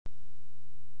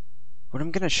What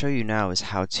I'm going to show you now is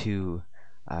how to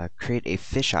create a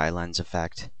fisheye lens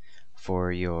effect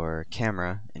for your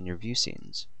camera and your view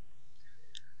scenes.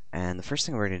 And the first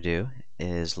thing we're going to do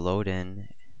is load in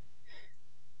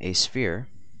a sphere.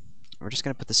 We're just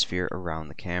going to put the sphere around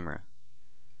the camera.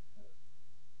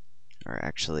 Or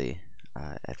actually,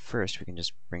 at first we can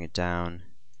just bring it down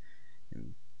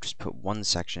and just put one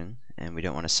section, and we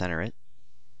don't want to center it.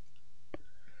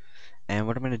 And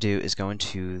what I'm going to do is go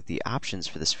into the options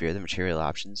for the sphere, the material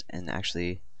options, and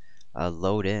actually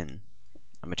load in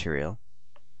a material.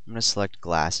 I'm going to select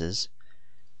glasses,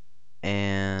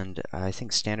 and I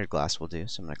think standard glass will do,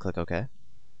 so I'm going to click OK.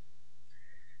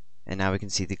 And now we can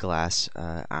see the glass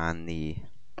on the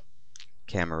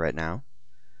camera right now,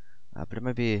 but it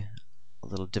might be a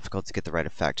little difficult to get the right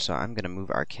effect, so I'm going to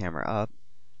move our camera up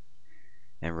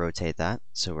and rotate that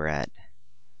so we're at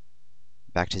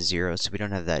back to 0, so we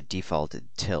don't have that defaulted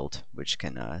tilt, which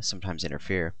can sometimes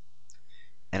interfere.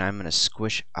 And I'm going to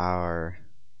squish our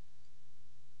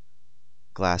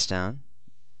glass down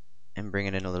and bring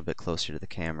it in a little bit closer to the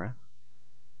camera.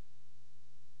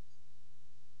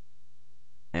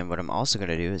 And what I'm also going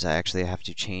to do is I actually have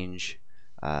to change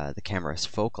the camera's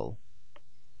focal.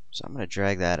 So I'm going to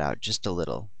drag that out just a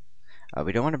little.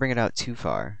 We don't want to bring it out too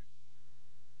far,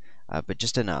 but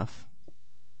just enough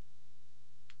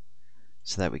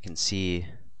so that we can see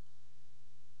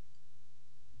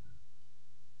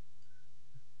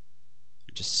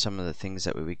just some of the things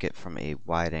that we would get from a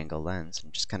wide-angle lens.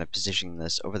 I'm just kind of positioning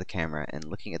this over the camera and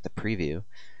looking at the preview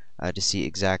to see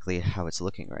exactly how it's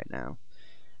looking right now.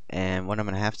 And what I'm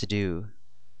going to have to do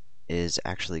is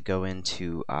actually go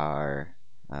into our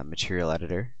material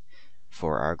editor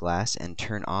for our glass and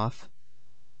turn off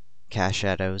cast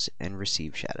shadows and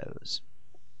receive shadows.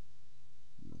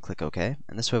 Click OK,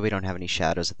 and this way we don't have any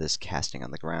shadows of this casting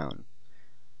on the ground.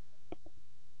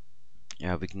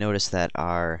 We can notice that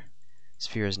our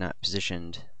sphere is not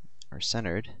positioned or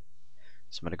centered,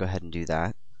 so I'm going to go ahead and do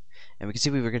that. And we can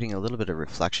see we were getting a little bit of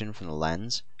reflection from the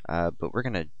lens, but we're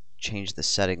going to change the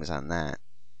settings on that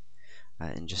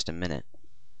in just a minute.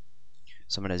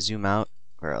 So I'm going to zoom out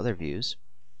our other views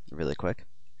really quick,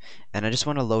 and I just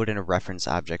want to load in a reference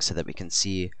object so that we can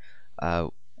see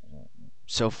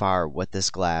so far what this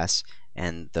glass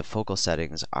and the focal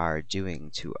settings are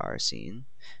doing to our scene.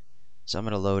 So I'm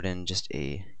going to load in just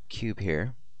a cube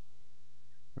here,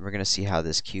 and we're going to see how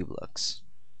this cube looks.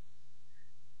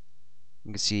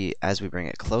 You can see as we bring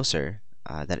it closer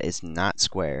that it's not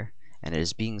square, and it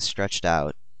is being stretched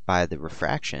out by the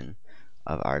refraction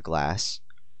of our glass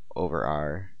over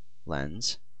our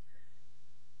lens.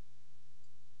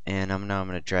 And now I'm going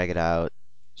to drag it out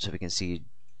so we can see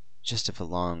just if a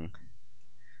long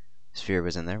sphere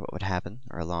was in there, what would happen,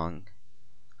 or a long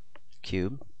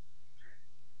cube.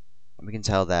 We can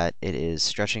tell that it is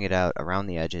stretching it out around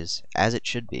the edges, as it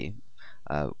should be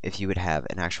if you would have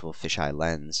an actual fisheye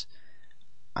lens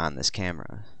on this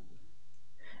camera.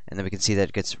 And then we can see that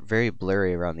it gets very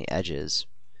blurry around the edges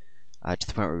to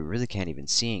the point where we really can't even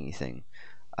see anything.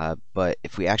 But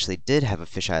if we actually did have a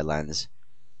fisheye lens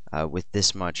with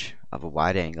this much of a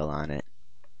wide angle on it,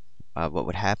 what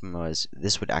would happen was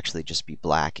this would actually just be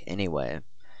black anyway,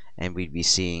 and we'd be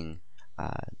seeing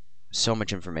so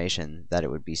much information that it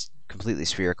would be completely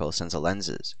spherical, since the lens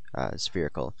is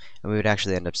spherical, and we would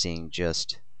actually end up seeing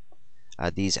just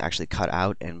these actually cut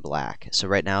out in black. So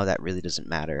right now that really doesn't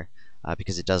matter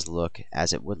because it does look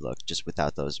as it would look just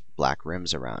without those black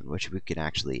rims around, which we can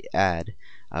actually add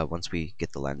once we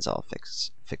get the lens all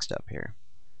fixed up here.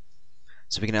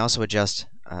 So we can also adjust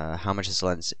how much this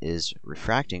lens is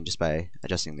refracting just by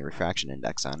adjusting the refraction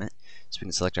index on it. So we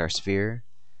can select our sphere,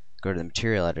 go to the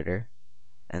material editor,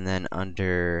 and then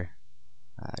under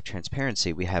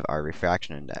transparency we have our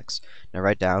refraction index. Now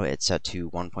right now it's set to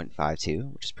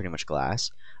 1.52, which is pretty much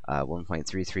glass.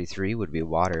 1.333 would be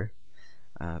water,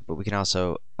 but we can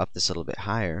also up this a little bit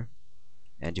higher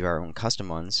and do our own custom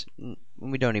ones.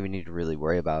 We don't even need to really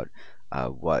worry about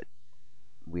what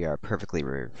we are perfectly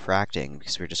refracting,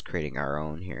 because we're just creating our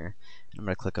own here. I'm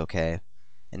going to click OK,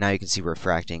 and now you can see we're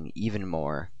refracting even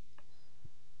more,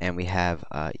 and we have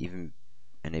an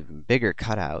even bigger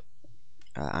cutout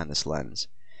on this lens.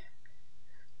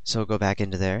 So we'll go back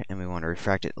into there, and we want to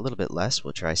refract it a little bit less.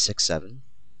 We'll try 6, 7,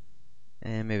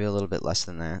 and maybe a little bit less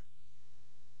than that.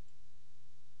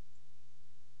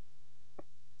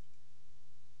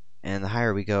 And the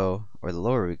higher we go, or the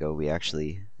lower we go, we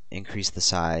actually increase the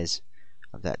size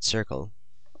of that circle.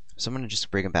 So I'm going to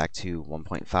just bring it back to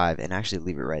 1.5 and actually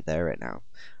leave it right there right now.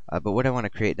 But what I want to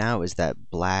create now is that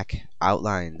black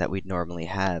outline that we'd normally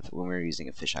have when we're using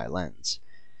a fisheye lens.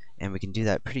 And we can do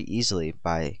that pretty easily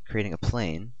by creating a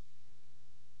plane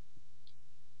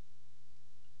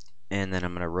And then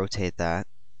I'm going to rotate that,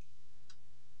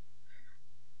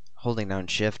 holding down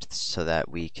Shift so that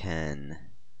we can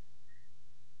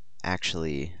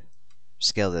actually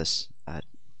scale this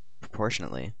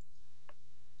proportionately.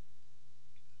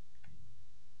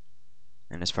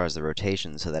 And as far as the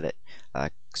rotation, so that it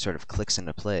sort of clicks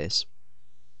into place.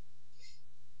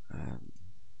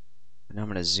 Now I'm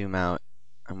going to zoom out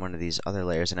on one of these other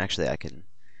layers, and actually I can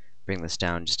bring this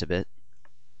down just a bit.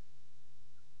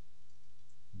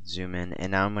 Zoom in,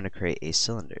 and now I'm going to create a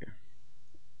cylinder.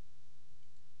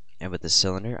 And with the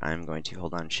cylinder, I'm going to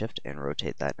hold on Shift and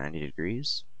rotate that 90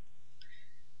 degrees.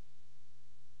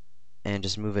 And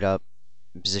just move it up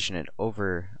and position it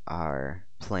over our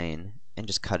plane and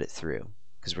just cut it through,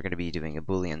 because we're going to be doing a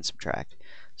Boolean subtract.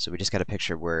 So we just got a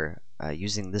picture where we're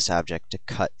using this object to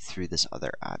cut through this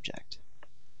other object.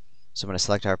 So I'm going to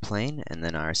select our plane and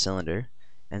then our cylinder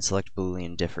and select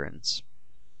Boolean difference.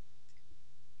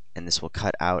 And this will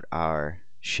cut out our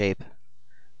shape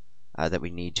that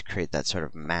we need to create that sort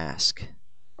of mask.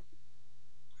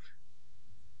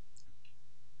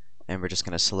 And we're just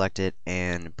going to select it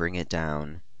and bring it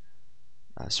down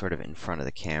sort of in front of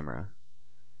the camera,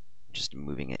 just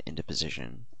moving it into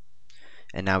position.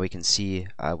 And now we can see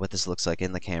what this looks like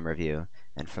in the camera view.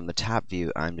 And from the top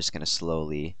view, I'm just going to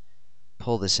slowly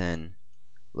pull this in,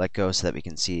 let go so that we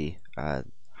can see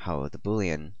how the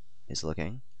Boolean is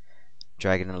looking.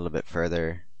 Drag it in a little bit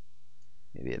further,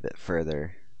 maybe a bit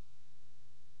further.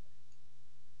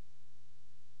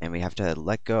 And we have to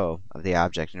let go of the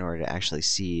object in order to actually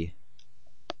see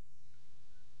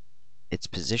its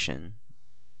position,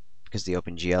 because the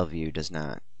OpenGL view does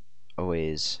not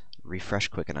always refresh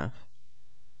quick enough.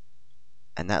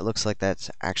 And that looks like that's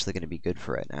actually going to be good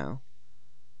for right now.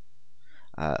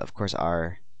 Of course,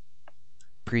 our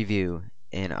preview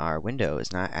in our window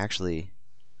is not actually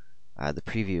the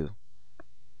preview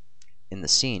in the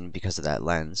scene because of that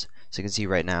lens. So you can see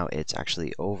right now it's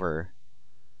actually over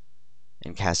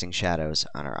and casting shadows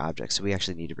on our object. So we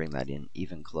actually need to bring that in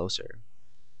even closer.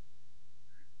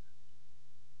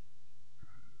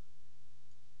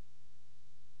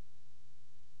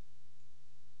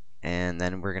 And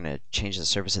then we're going to change the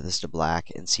surface of this to black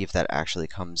and see if that actually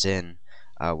comes in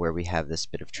where we have this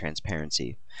bit of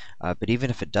transparency. But even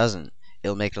if it doesn't,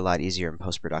 it'll make it a lot easier in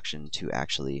post-production to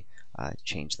actually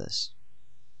change this.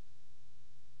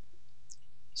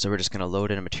 So we're just going to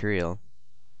load in a material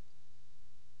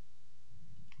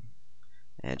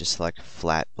and just select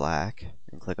flat black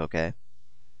and click OK.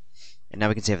 And now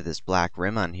we can see I have this black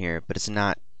rim on here, but it's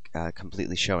not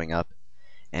completely showing up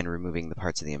and removing the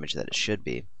parts of the image that it should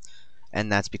be. And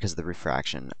that's because of the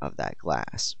refraction of that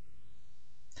glass.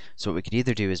 So what we could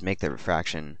either do is make the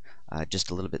refraction just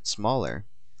a little bit smaller,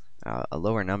 a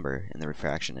lower number in the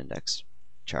refraction index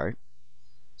chart.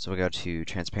 So we'll go to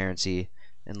transparency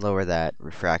and lower that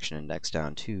refraction index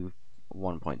down to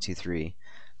 1.23.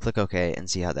 Click OK and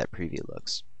see how that preview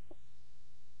looks.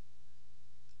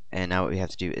 And now what we have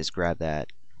to do is grab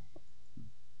that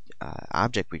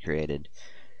object we created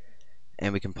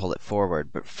and we can pull it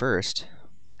forward. But first,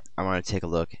 I want to take a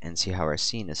look and see how our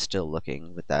scene is still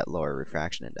looking with that lower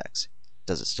refraction index.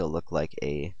 Does it still look like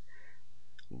a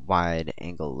wide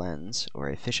angle lens or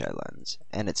a fisheye lens?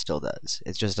 And it still does.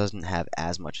 It just doesn't have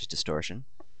as much distortion,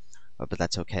 but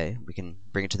that's okay. We can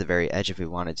bring it to the very edge if we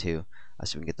wanted to,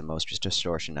 so we can get the most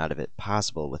distortion out of it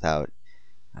possible without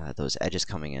those edges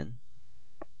coming in.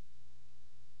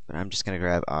 But I'm just going to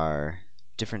grab our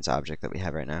difference object that we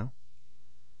have right now,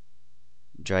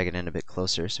 drag it in a bit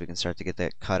closer so we can start to get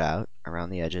that cut out around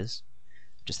the edges,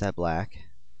 just that black.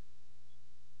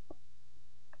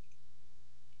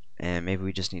 And maybe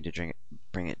we just need to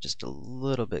bring it just a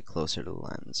little bit closer to the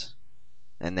lens.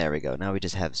 And there we go. Now we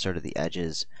just have sort of the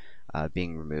edges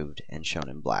being removed and shown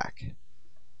in black.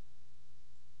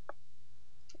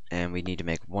 And we need to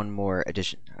make one more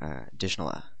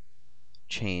additional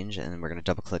change, and then we're going to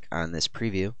double click on this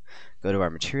preview, go to our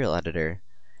material editor,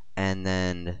 and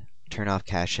then turn off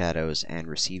cast shadows and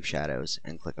receive shadows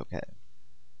and click OK.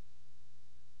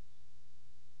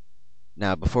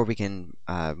 Now before we can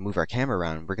move our camera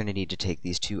around, we're going to need to take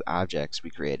these two objects we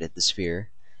created, the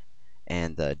sphere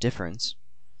and the difference,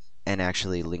 and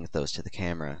actually link those to the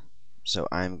camera. So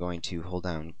I'm going to hold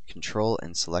down Control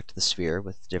and select the sphere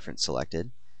with the difference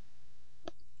selected,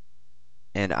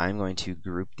 and I'm going to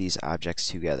group these objects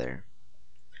together.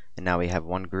 And now we have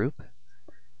one group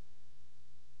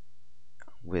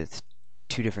with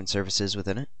two different surfaces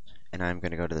within it, and I'm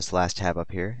going to go to this last tab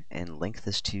up here and link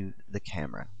this to the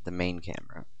camera, the main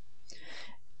camera,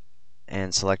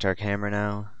 and select our camera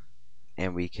now,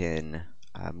 and we can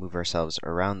move ourselves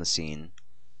around the scene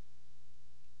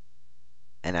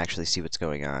and actually see what's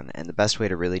going on. And the best way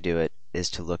to really do it is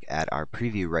to look at our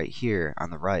preview right here on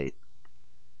the right,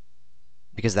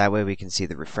 because that way we can see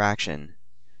the refraction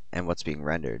and what's being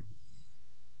rendered.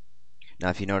 Now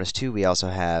if you notice too, we also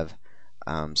have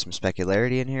some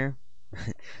specularity in here.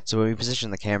 So when we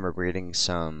position the camera, we're getting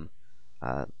some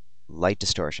light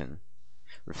distortion,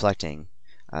 reflecting.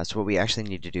 So what we actually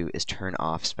need to do is turn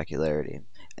off specularity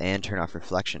and turn off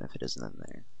reflection if it isn't in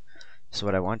there. So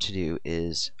what I want to do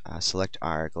is select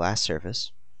our glass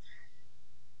surface,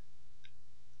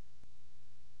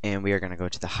 and we are going to go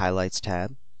to the Highlights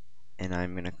tab, and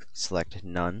I'm going to select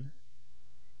None,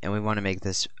 and we want to make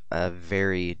this a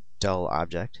very dull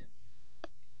object,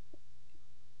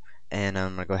 and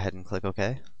I'm going to go ahead and click OK,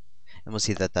 and we'll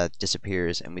see that that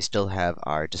disappears, and we still have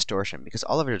our distortion, because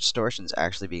all of our distortion is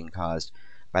actually being caused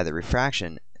by the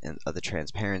refraction of the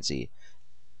transparency.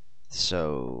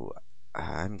 So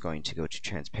I'm going to go to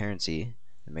transparency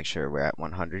and make sure we're at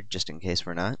 100 just in case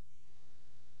we're not.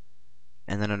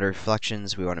 And then under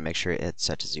reflections, we want to make sure it's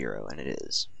set to 0, and it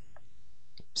is.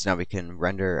 So now we can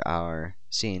render our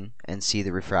scene and see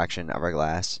the refraction of our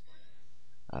glass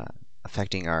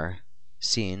affecting our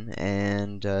scene,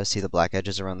 and see the black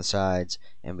edges around the sides,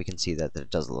 and we can see that it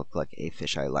does look like a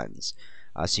fisheye lens.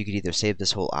 So you could either save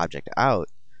this whole object out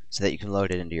so that you can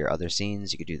load it into your other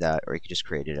scenes. You could do that, or you could just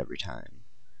create it every time.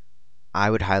 I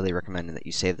would highly recommend that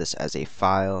you save this as a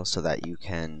file so that you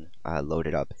can load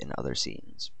it up in other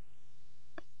scenes.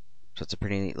 So it's a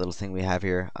pretty neat little thing we have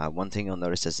here. One thing you'll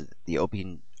notice is that the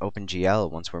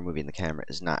OpenGL, once we're moving the camera,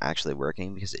 is not actually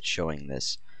working because it's showing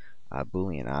this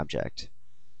Boolean object.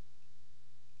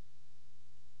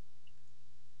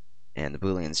 And the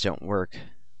Booleans don't work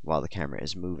while the camera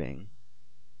is moving,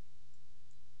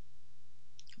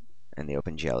 and the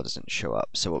OpenGL doesn't show up.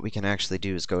 So what we can actually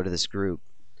do is go to this group,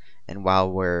 and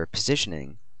while we're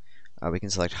positioning, we can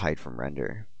select Hide from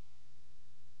Render.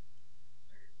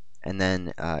 And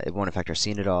then it won't affect our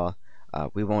scene at all.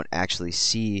 We won't actually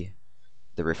see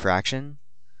the refraction,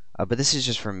 but this is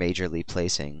just for majorly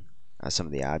placing some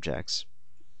of the objects.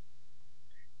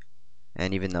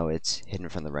 And even though it's hidden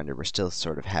from the render, we're still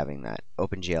sort of having that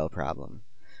OpenGL problem.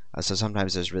 So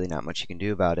sometimes there's really not much you can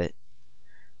do about it.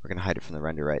 We're going to hide it from the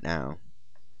render right now.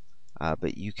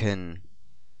 But you can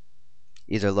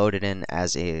either load it in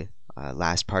as a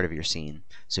last part of your scene.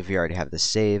 So if you already have this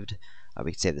saved,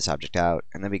 we can save this object out,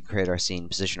 and then we can create our scene,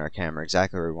 position our camera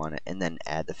exactly where we want it, and then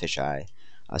add the fisheye,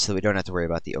 so that we don't have to worry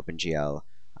about the OpenGL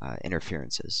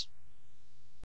interferences.